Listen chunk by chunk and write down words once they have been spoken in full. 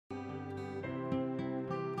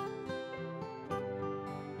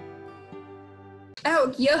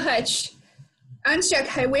Oh, Yohach, Anshak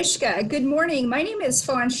Hiwishka. Good morning. My name is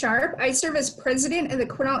Fawn Sharp. I serve as president of the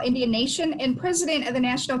Quinault Indian Nation and president of the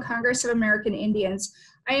National Congress of American Indians.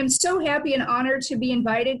 I am so happy and honored to be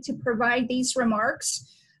invited to provide these remarks.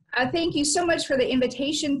 Thank you so much for the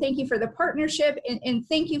invitation. Thank you for the partnership, and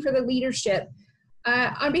thank you for the leadership.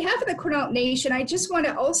 On behalf of the Quinault Nation, I just want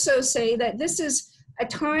to also say that this is a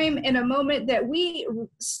time and a moment that we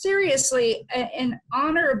seriously and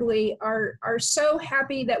honorably are so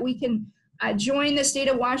happy that we can join the state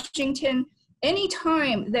of Washington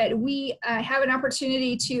anytime that we have an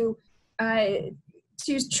opportunity to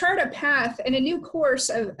chart a path and a new course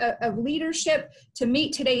of leadership, to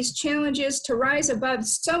meet today's challenges, to rise above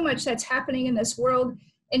so much that's happening in this world,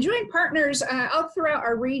 and join partners all throughout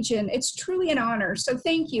our region. It's truly an honor. So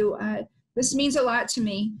thank you. This means a lot to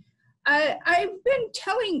me. I've been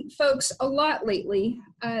telling folks a lot lately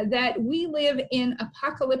that we live in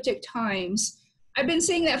apocalyptic times. I've been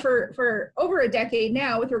saying that for over a decade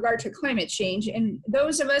now with regard to climate change. And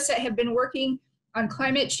those of us that have been working on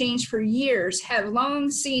climate change for years have long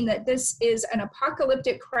seen that this is an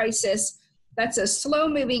apocalyptic crisis. That's a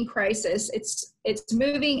slow-moving crisis. It's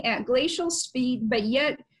moving at glacial speed, but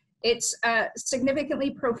yet it's significantly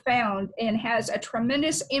profound and has a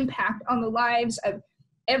tremendous impact on the lives of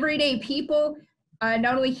everyday people,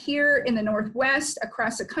 not only here in the Northwest,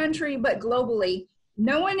 across the country, but globally.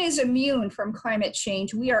 No one is immune from climate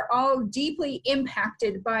change. We are all deeply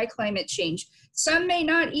impacted by climate change. Some may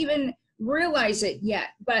not even realize it yet,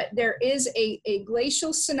 but there is a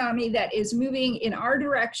glacial tsunami that is moving in our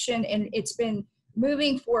direction, and it's been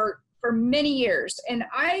moving for many years. And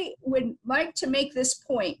I would like to make this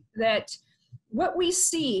point that what we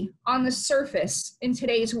see on the surface in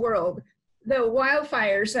today's world, the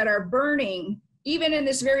wildfires that are burning even in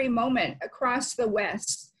this very moment across the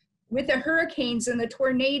West, with the hurricanes and the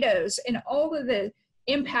tornadoes and all of the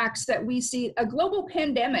impacts that we see, a global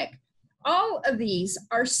pandemic, all of these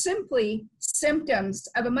are simply symptoms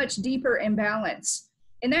of a much deeper imbalance.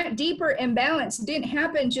 And that deeper imbalance didn't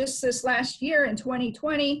happen just this last year in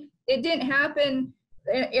 2020. It didn't happen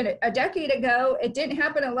a decade ago. It didn't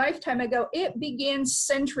happen a lifetime ago. It began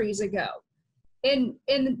centuries ago. In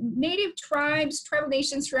native tribes, tribal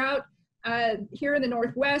nations throughout here in the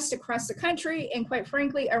Northwest, across the country, and quite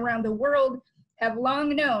frankly, around the world, have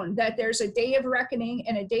long known that there's a day of reckoning,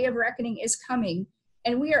 and a day of reckoning is coming.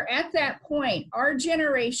 And we are at that point. Our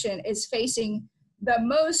generation is facing the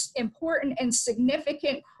most important and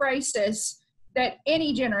significant crisis that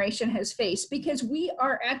any generation has faced, because we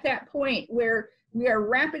are at that point where we are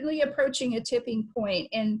rapidly approaching a tipping point.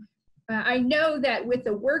 And I know that with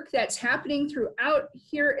the work that's happening throughout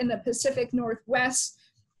here in the Pacific Northwest,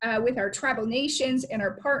 with our tribal nations and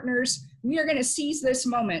our partners, we are going to seize this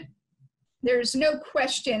moment. There's no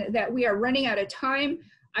question that we are running out of time.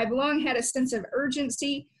 I've long had a sense of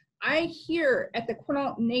urgency. I here at the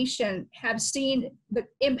Quinault Nation have seen the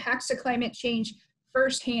impacts of climate change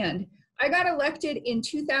firsthand. I got elected in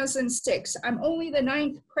 2006. I'm only the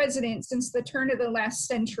 9th president since the turn of the last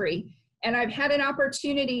century. And I've had an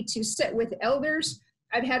opportunity to sit with elders.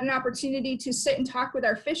 I've had an opportunity to sit and talk with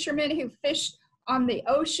our fishermen who fished on the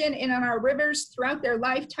ocean and on our rivers throughout their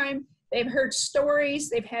lifetime. They've heard stories,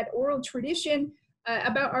 they've had oral tradition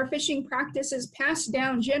about our fishing practices passed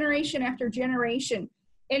down generation after generation.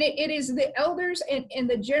 And it is the elders and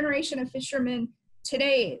the generation of fishermen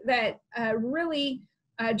today that really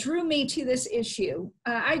drew me to this issue.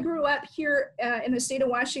 I grew up here in the state of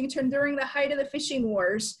Washington during the height of the fishing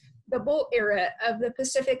wars, the bull era of the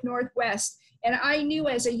Pacific Northwest. And I knew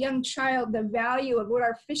as a young child the value of what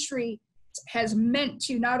our fishery has meant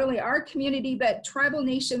to not only our community, but tribal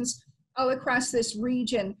nations all across this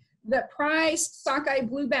region. The prized sockeye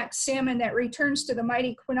blueback salmon that returns to the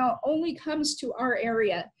mighty Quinault only comes to our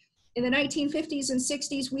area. In the 1950s and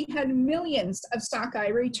 60s, we had millions of sockeye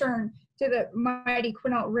return to the mighty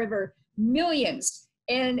Quinault River, millions.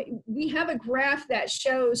 And we have a graph that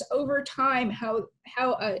shows over time how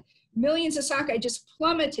millions of sockeye just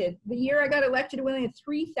plummeted. The year I got elected, we only had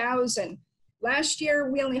 3,000. Last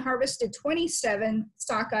year, we only harvested 27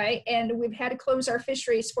 sockeye, and we've had to close our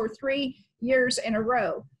fisheries for 3 years in a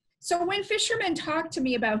row. So when fishermen talk to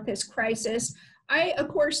me about this crisis, I, of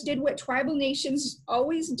course, did what tribal nations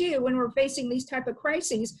always do when we're facing these type of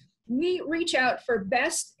crises. We reach out for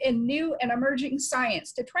best and new and emerging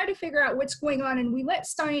science to try to figure out what's going on, and we let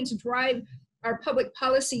science drive our public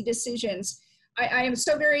policy decisions. I am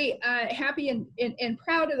so very happy and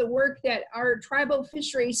proud of the work that our tribal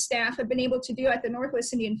fisheries staff have been able to do at the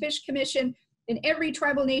Northwest Indian Fish Commission and every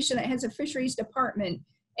tribal nation that has a fisheries department.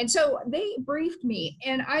 And so they briefed me,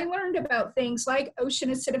 and I learned about things like ocean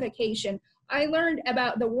acidification. I learned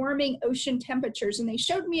about the warming ocean temperatures, and they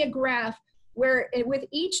showed me a graph where with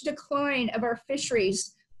each decline of our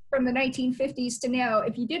fisheries from the 1950s to now,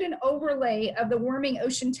 if you did an overlay of the warming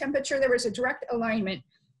ocean temperature, there was a direct alignment.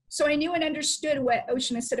 So I knew and understood what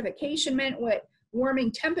ocean acidification meant, what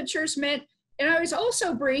warming temperatures meant. And I was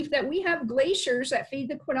also briefed that we have glaciers that feed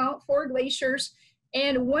the Quinault, 4 glaciers,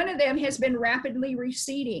 and one of them has been rapidly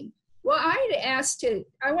receding. Well,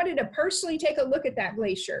 I wanted to personally take a look at that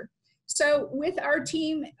glacier. So with our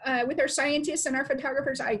team, with our scientists and our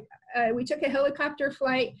photographers, we took a helicopter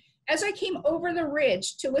flight. As I came over the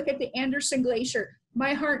ridge to look at the Anderson Glacier,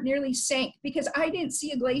 my heart nearly sank because I didn't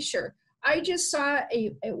see a glacier. I just saw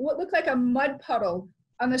what looked like a mud puddle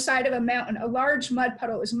on the side of a mountain, a large mud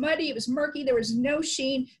puddle. It was muddy, it was murky, there was no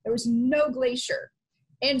sheen, there was no glacier.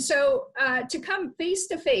 And so to come face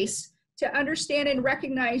to face, to understand and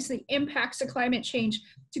recognize the impacts of climate change,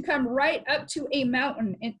 to come right up to a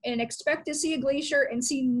mountain and expect to see a glacier and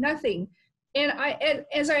see nothing. And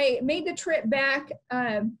as I made the trip back,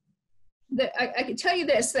 I could tell you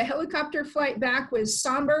this, the helicopter flight back was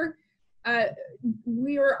somber.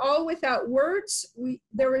 We were all without words.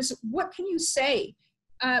 There was, what can you say?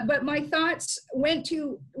 But my thoughts went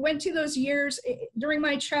to those years during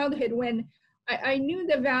my childhood when I knew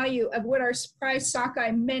the value of what our prize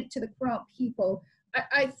sockeye meant to the Quinault people.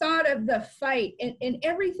 I thought of the fight and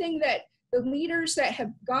everything that the leaders that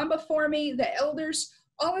have gone before me, the elders,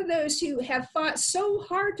 all of those who have fought so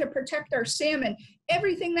hard to protect our salmon,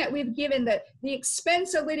 everything that we've given, the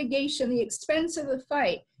expense of litigation, the expense of the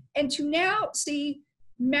fight, and to now see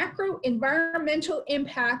macro environmental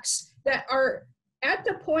impacts that are at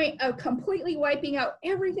the point of completely wiping out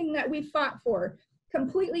everything that we fought for,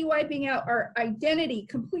 completely wiping out our identity,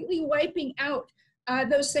 completely wiping out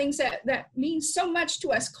those things that mean so much to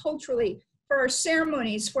us culturally, for our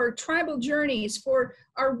ceremonies, for tribal journeys, for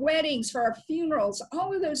our weddings, for our funerals,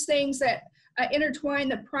 all of those things that intertwine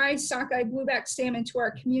the prize sockeye blueback salmon to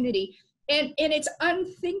our community. And it's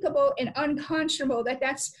unthinkable and unconscionable that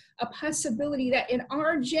that's a possibility, that in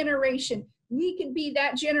our generation, we could be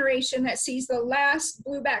that generation that sees the last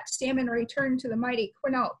blueback salmon return to the mighty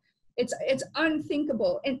Quinault. It's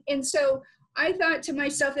unthinkable. And so I thought to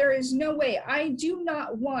myself, there is no way. I do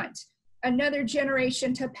not want another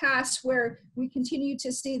generation to pass where we continue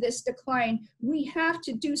to see this decline. We have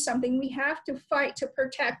to do something. We have to fight to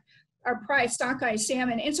protect our prize sockeye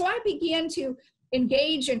salmon. And so I began to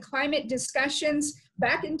engage in climate discussions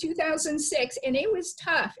back in 2006, and it was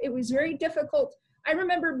tough. It was very difficult. I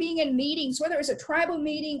remember being in meetings, whether it was a tribal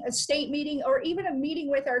meeting, a state meeting, or even a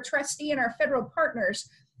meeting with our trustee and our federal partners.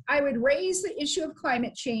 I would raise the issue of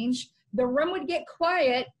climate change, the room would get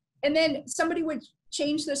quiet, and then somebody would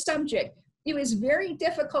change the subject. It was very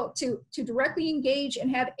difficult to directly engage and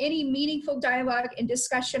have any meaningful dialogue and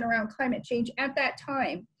discussion around climate change at that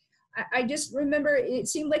time. I just remember it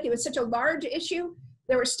seemed like it was such a large issue.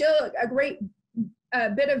 There was still a great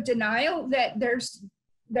bit of denial that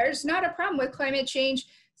there's not a problem with climate change.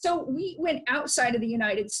 So we went outside of the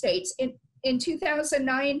United States. In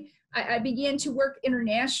 2009, I began to work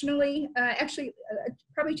internationally.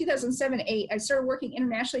 Probably 2007-8, I started working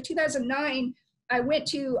internationally. 2009, I went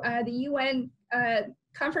to the UN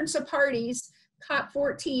Conference of Parties,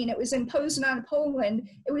 COP14. It was in Poznan, Poland.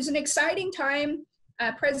 It was an exciting time.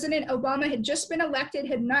 President Obama had just been elected,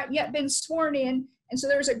 had not yet been sworn in. And so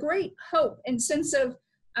there was a great hope and sense of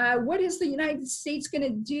what is the United States going to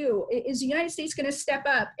do? Is the United States going to step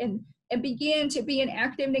up and begin to be an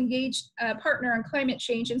active and engaged partner on climate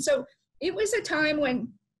change? And so it was a time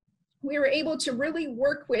when we were able to really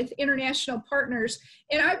work with international partners.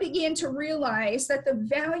 And I began to realize that the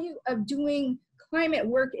value of doing climate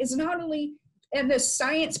work is not only in the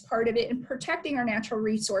science part of it and protecting our natural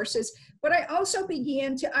resources, but I also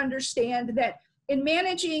began to understand that in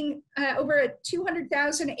managing over a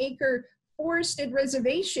 200,000 acre forested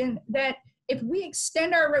reservation, that if we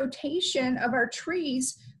extend our rotation of our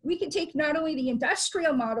trees, we can take not only the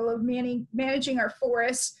industrial model of managing our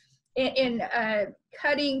forests in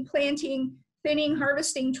cutting, planting, thinning,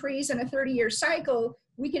 harvesting trees in a 30-year cycle,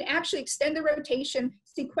 we can actually extend the rotation,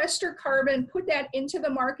 sequester carbon, put that into the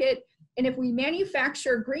market, and if we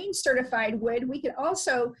manufacture green certified wood, we can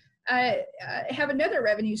also have another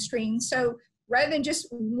revenue stream. So rather than just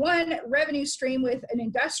one revenue stream with an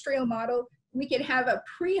industrial model, we could have a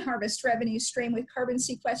pre-harvest revenue stream with carbon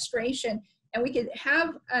sequestration, and we could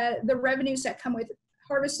have the revenues that come with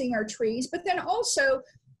harvesting our trees, but then also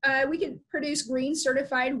we could produce green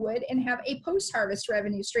certified wood and have a post-harvest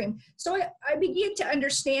revenue stream. So I began to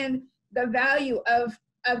understand the value of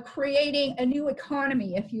creating a new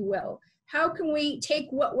economy, if you will. How can we take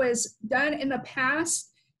what was done in the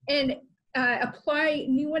past and apply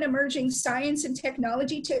new and emerging science and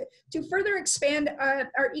technology to further expand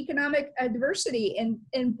our economic diversity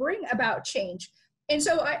and bring about change. And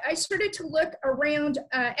so I started to look around.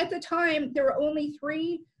 At the time, there were only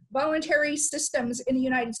 3 voluntary systems in the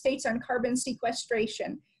United States on carbon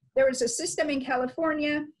sequestration. There was a system in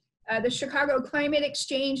California, the Chicago Climate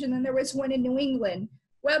Exchange, and then there was one in New England.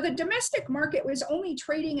 Well, the domestic market was only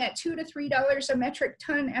trading at $2 to $3 a metric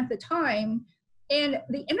ton at the time, and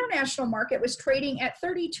the international market was trading at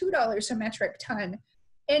 $32 a metric ton.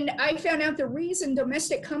 And I found out the reason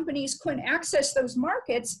domestic companies couldn't access those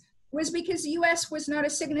markets was because the US was not a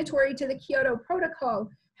signatory to the Kyoto Protocol.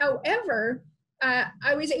 However,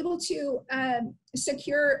 I was able to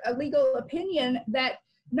secure a legal opinion that,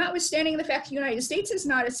 notwithstanding the fact the United States is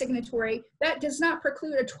not a signatory, that does not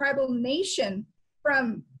preclude a tribal nation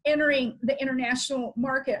from entering the international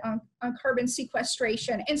market on carbon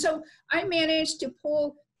sequestration. And so I managed to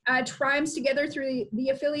pull tribes together through the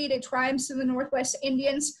affiliated tribes of the Northwest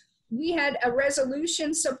Indians. We had a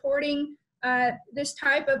resolution supporting this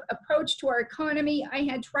type of approach to our economy. I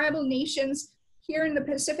had tribal nations here in the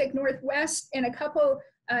Pacific Northwest and a couple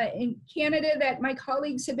in Canada that my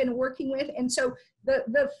colleagues have been working with. And so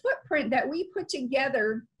the footprint that we put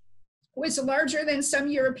together was larger than some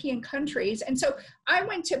European countries. And so I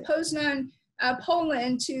went to Poznan,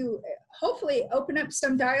 Poland, to hopefully open up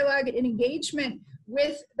some dialogue and engagement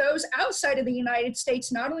with those outside of the United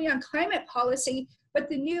States, not only on climate policy, but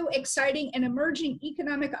the new, exciting, and emerging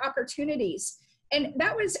economic opportunities. And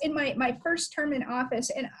that was in my first term in office.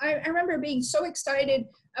 And I remember being so excited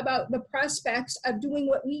about the prospects of doing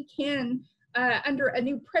what we can under a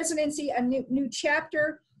new presidency, a new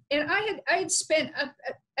chapter. And I had spent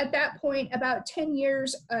at that point about 10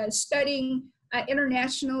 years studying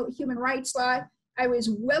international human rights law. I was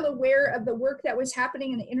well aware of the work that was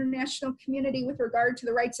happening in the international community with regard to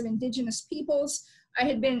the rights of indigenous peoples. I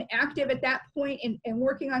had been active at that point in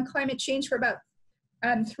working on climate change for about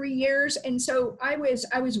 3 years. And so I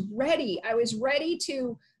was ready. I was ready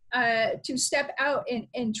to step out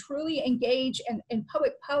and truly engage in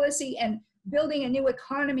public policy and building a new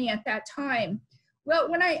economy at that time.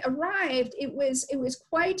 Well, when I arrived, it was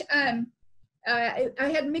quite, I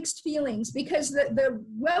had mixed feelings because the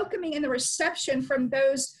welcoming and the reception from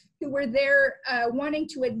those who were there wanting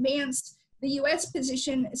to advance the US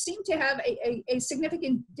position seemed to have a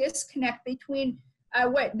significant disconnect between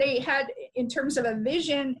what they had in terms of a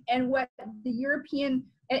vision and what the European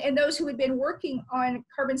and those who had been working on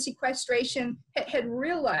carbon sequestration had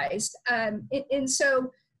realized. And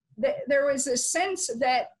so there was a sense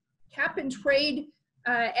that cap and trade,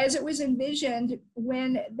 as it was envisioned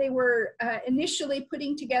when they were initially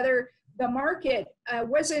putting together the market,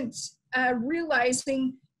 wasn't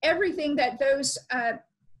realizing everything that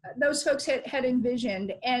those folks had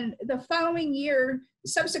envisioned. And the following year,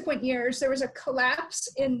 subsequent years, there was a collapse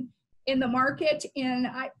in the market. And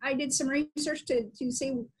I did some research to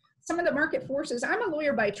see some of the market forces. I'm a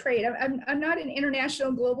lawyer by trade. I'm not an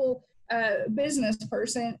international global business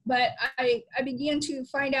person, but I began to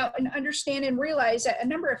find out and understand and realize that a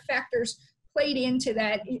number of factors played into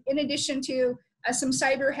that, in addition to some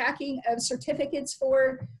cyber hacking of certificates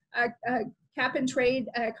for cap and trade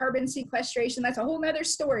carbon sequestration. That's a whole nother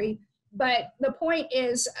story. But the point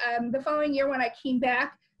is, the following year when I came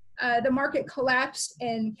back, the market collapsed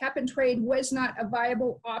and cap and trade was not a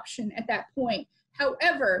viable option at that point.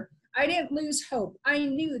 However, I didn't lose hope. I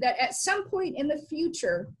knew that at some point in the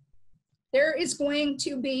future, there is going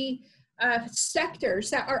to be sectors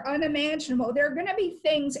that are unimaginable. There are going to be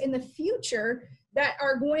things in the future that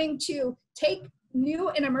are going to take new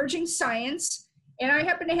and emerging science. And I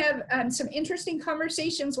happen to have some interesting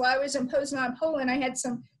conversations while I was in Poznan, Poland. I had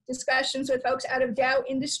some discussions with folks out of Dow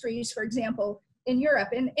Industries, for example, in Europe.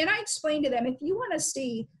 And I explained to them, if you want to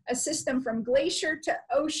see a system from glacier to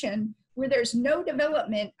ocean where there's no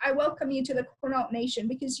development, I welcome you to the Quinault Nation,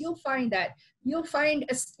 because you'll find that. You'll find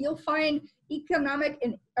economic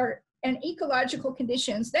and ecological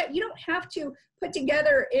conditions that you don't have to put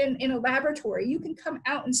together in a laboratory. You can come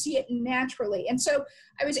out and see it naturally. And so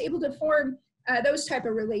I was able to form those type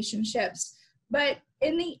of relationships. But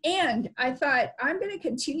in the end, I thought, I'm going to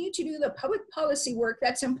continue to do the public policy work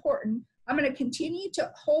that's important. I'm going to continue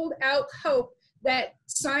to hold out hope that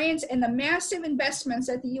science and the massive investments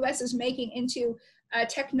that the US is making into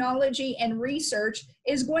technology and research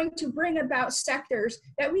is going to bring about sectors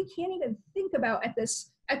that we can't even think about at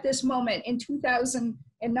this moment in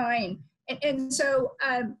 2009. And so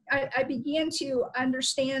I began to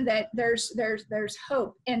understand that there's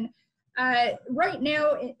hope. And right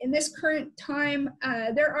now, in this current time,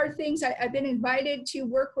 there are things I've been invited to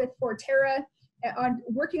work with Forterra on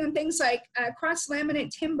working on things like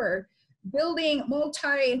cross-laminate timber, building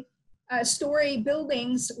multi-story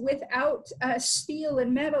buildings without steel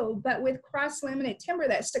and metal, but with cross-laminate timber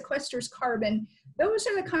that sequesters carbon. Those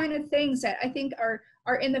are the kind of things that I think are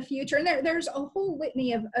in the future. And there's a whole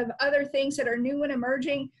litany of other things that are new and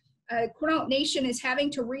emerging. Quinault Nation is having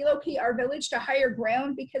to relocate our village to higher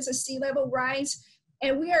ground because of sea level rise.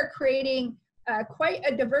 And we are creating quite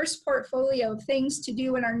a diverse portfolio of things to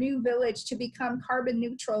do in our new village to become carbon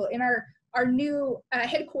neutral. In our new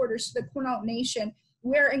headquarters, the Quinault Nation,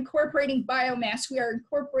 we're incorporating biomass, we are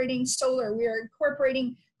incorporating solar, we are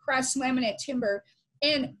incorporating cross-laminate timber.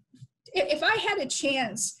 And if I had a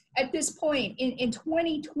chance at this point in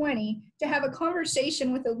 2020 to have a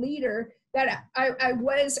conversation with a leader that I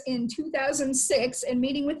was in 2006 and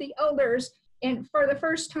meeting with the elders, and for the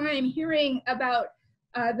first time hearing about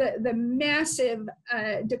the massive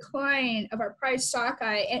decline of our prized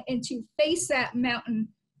sockeye, and to face that mountain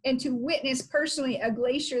and to witness personally a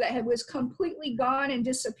glacier that was completely gone and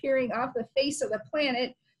disappearing off the face of the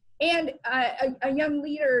planet, and a young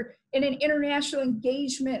leader in an international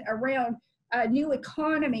engagement around new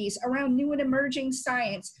economies, around new and emerging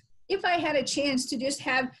science. If I had a chance to just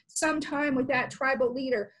have some time with that tribal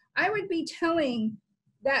leader, I would be telling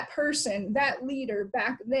that person, that leader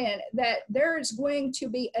back then, that there is going to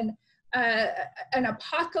be an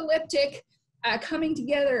apocalyptic coming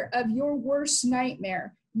together of your worst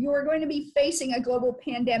nightmare. You are going to be facing a global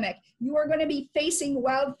pandemic. You are going to be facing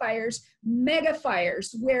wildfires, mega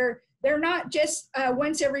fires, where they're not just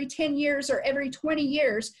once every 10 years or every 20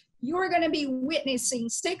 years. You are going to be witnessing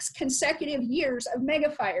 6 consecutive years of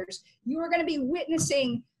mega fires. You are going to be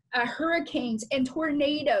witnessing hurricanes and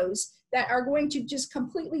tornadoes that are going to just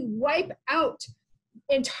completely wipe out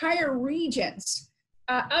entire regions.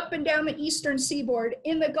 Up and down the eastern seaboard,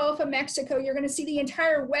 in the Gulf of Mexico, you're going to see the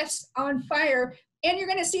entire West on fire, and you're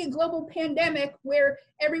going to see a global pandemic where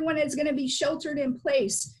everyone is going to be sheltered in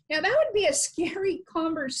place. Now, that would be a scary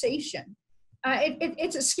conversation.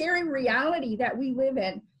 It's a scary reality that we live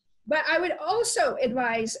in. But I would also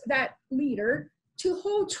advise that leader to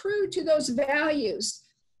hold true to those values,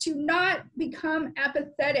 to not become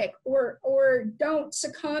apathetic or don't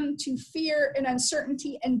succumb to fear and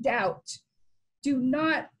uncertainty and doubt. Do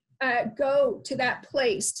not go to that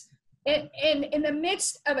place. And in the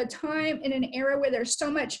midst of a time in an era where there's so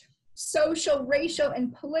much social, racial,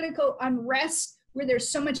 and political unrest, where there's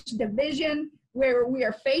so much division, where we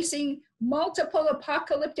are facing multiple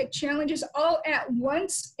apocalyptic challenges all at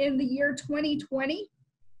once in the year 2020,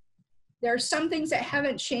 there are some things that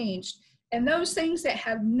haven't changed. And those things that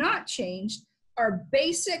have not changed are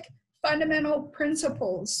basic fundamental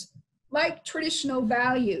principles, like traditional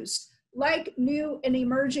values, like new and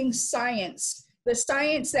emerging science, the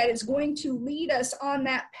science that is going to lead us on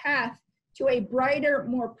that path to a brighter,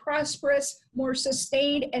 more prosperous, more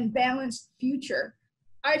sustained and balanced future.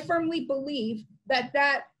 I firmly believe that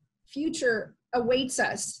that future awaits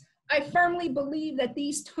us. I firmly believe that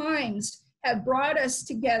these times have brought us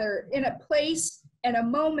together in a place and a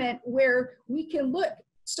moment where we can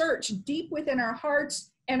search deep within our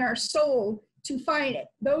hearts and our soul to find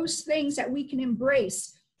those things that we can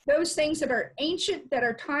embrace, those things that are ancient, that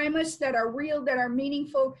are timeless, that are real, that are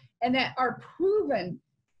meaningful, and that are proven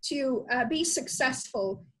to be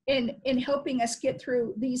successful in helping us get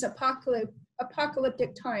through these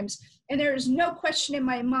apocalyptic times. And there is no question in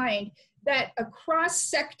my mind that across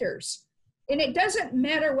sectors, and it doesn't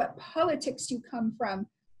matter what politics you come from,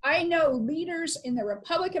 I know leaders in the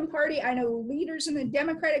Republican Party, I know leaders in the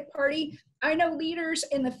Democratic Party, I know leaders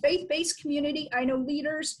in the faith-based community, I know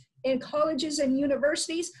leaders in colleges and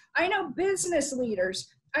universities, I know business leaders,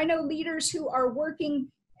 I know leaders who are working,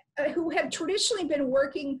 who have traditionally been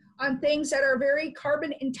working on things that are very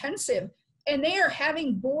carbon intensive, and they are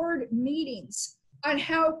having board meetings on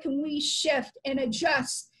how can we shift and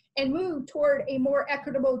adjust and move toward a more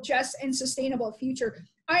equitable, just, and sustainable future.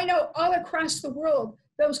 I know all across the world,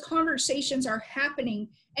 those conversations are happening.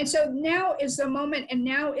 And so now is the moment, and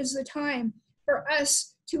now is the time for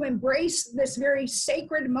us to embrace this very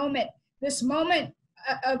sacred moment. This moment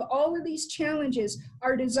of all of these challenges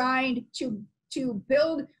are designed to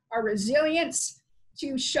build our resilience,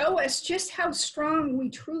 to show us just how strong we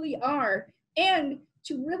truly are, and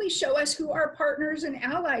to really show us who our partners and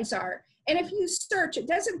allies are. And if you search, it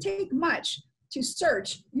doesn't take much to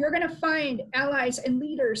search. You're going to find allies and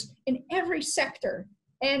leaders in every sector.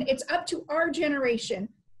 And it's up to our generation,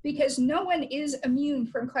 because no one is immune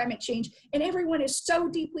from climate change, and everyone is so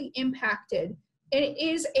deeply impacted. And it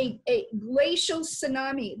is a glacial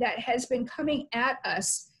tsunami that has been coming at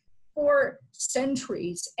us for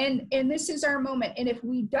centuries. And this is our moment. And if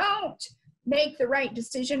we don't make the right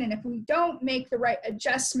decision, and if we don't make the right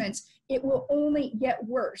adjustments, it will only get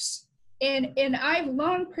worse. And I've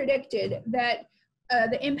long predicted that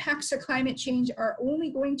the impacts of climate change are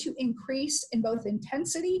only going to increase in both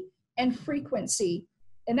intensity and frequency.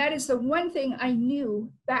 And that is the one thing I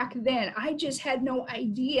knew back then. I just had no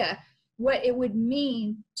idea what it would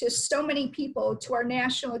mean to so many people, to our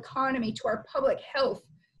national economy, to our public health.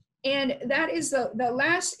 And that is the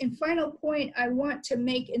last and final point I want to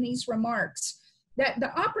make in these remarks, that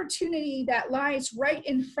the opportunity that lies right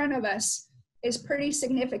in front of us is pretty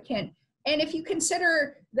significant. And if you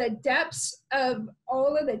consider the depths of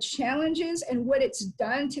all of the challenges and what it's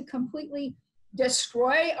done to completely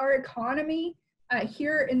destroy our economy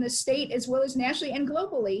here in the state, as well as nationally and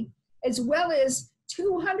globally, as well as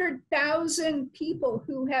 200,000 people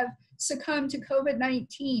who have succumbed to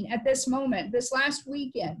COVID-19 at this moment, this last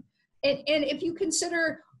weekend. And if you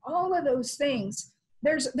consider all of those things,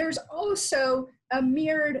 there's also a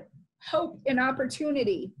mirrored hope and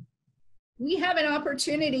opportunity. We have an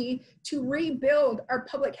opportunity to rebuild our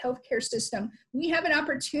public healthcare system. We have an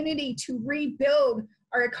opportunity to rebuild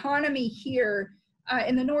our economy here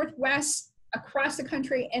in the Northwest, across the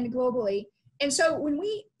country, and globally. And so when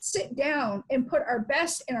we sit down and put our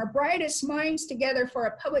best and our brightest minds together for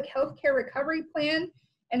a public healthcare recovery plan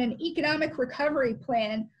and an economic recovery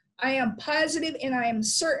plan, I am positive and I am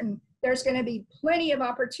certain there's going to be plenty of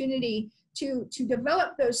opportunity to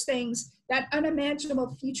develop those things, that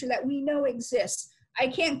unimaginable future that we know exists. I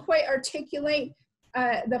can't quite articulate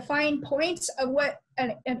the fine points of what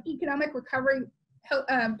an economic recovery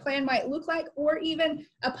plan might look like, or even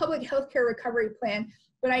a public healthcare recovery plan.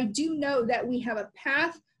 But I do know that we have a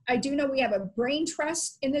path. I do know we have a brain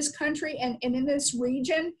trust in this country and in this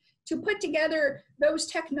region to put together those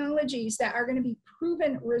technologies that are going to be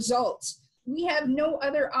proven results. We have no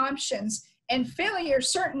other options, and failure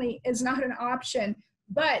certainly is not an option.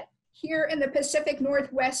 But here in the Pacific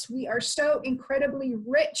Northwest, we are so incredibly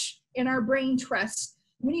rich in our brain trust.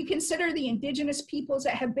 When you consider the indigenous peoples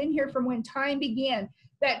that have been here from when time began,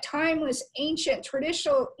 that timeless, ancient,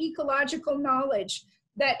 traditional, ecological knowledge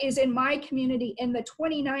that is in my community and the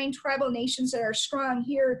 29 tribal nations that are strong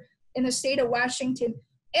here in the state of Washington,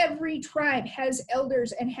 every tribe has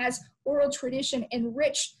elders and has oral tradition and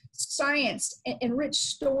rich science and rich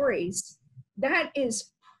stories. That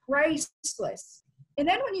is priceless. And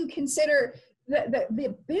then when you consider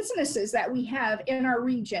the businesses that we have in our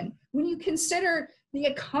region, when you consider the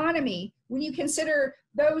economy, when you consider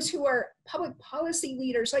those who are public policy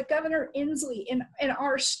leaders like Governor Inslee in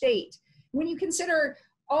our state, when you consider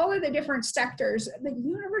all of the different sectors, the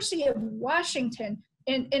University of Washington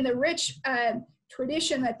and the rich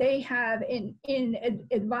tradition that they have in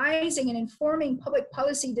advising and informing public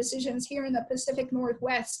policy decisions here in the Pacific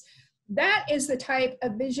Northwest, that is the type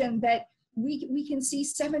of vision that we can see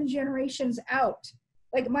 7 generations out,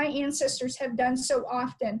 like my ancestors have done so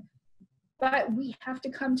often. But we have to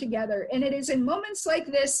come together. And it is in moments like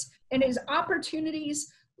this, and it is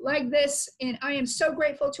opportunities like this. And I am so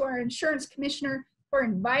grateful to our insurance commissioner for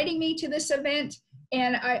inviting me to this event.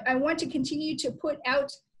 And I want to continue to put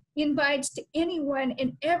out invites to anyone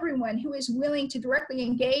and everyone who is willing to directly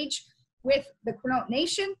engage with the Quinault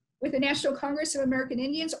Nation, with the National Congress of American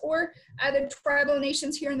Indians, or the tribal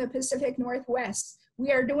nations here in the Pacific Northwest.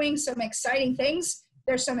 We are doing some exciting things.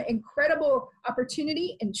 There's some incredible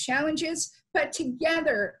opportunity and challenges, but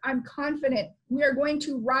together, I'm confident we are going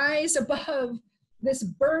to rise above this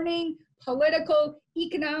burning political,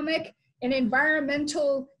 economic, and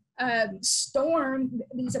environmental storm,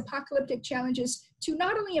 these apocalyptic challenges, to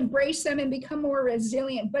not only embrace them and become more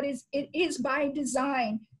resilient, but it is by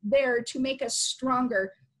design there to make us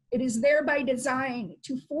stronger. It is there by design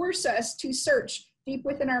to force us to search deep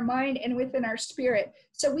within our mind and within our spirit,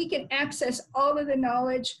 so we can access all of the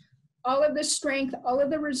knowledge, all of the strength, all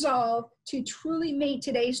of the resolve to truly meet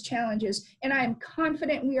today's challenges. And I am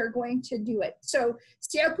confident we are going to do it. So,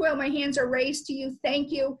 Siakwil, my hands are raised to you.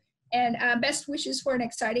 Thank you, and best wishes for an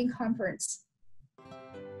exciting conference.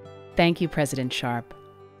 Thank you, President Sharp.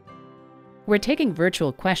 We're taking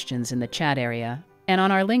virtual questions in the chat area and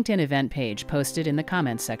on our LinkedIn event page posted in the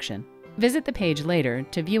comments section. Visit the page later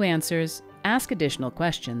to view answers, ask additional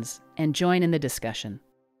questions, and join in the discussion.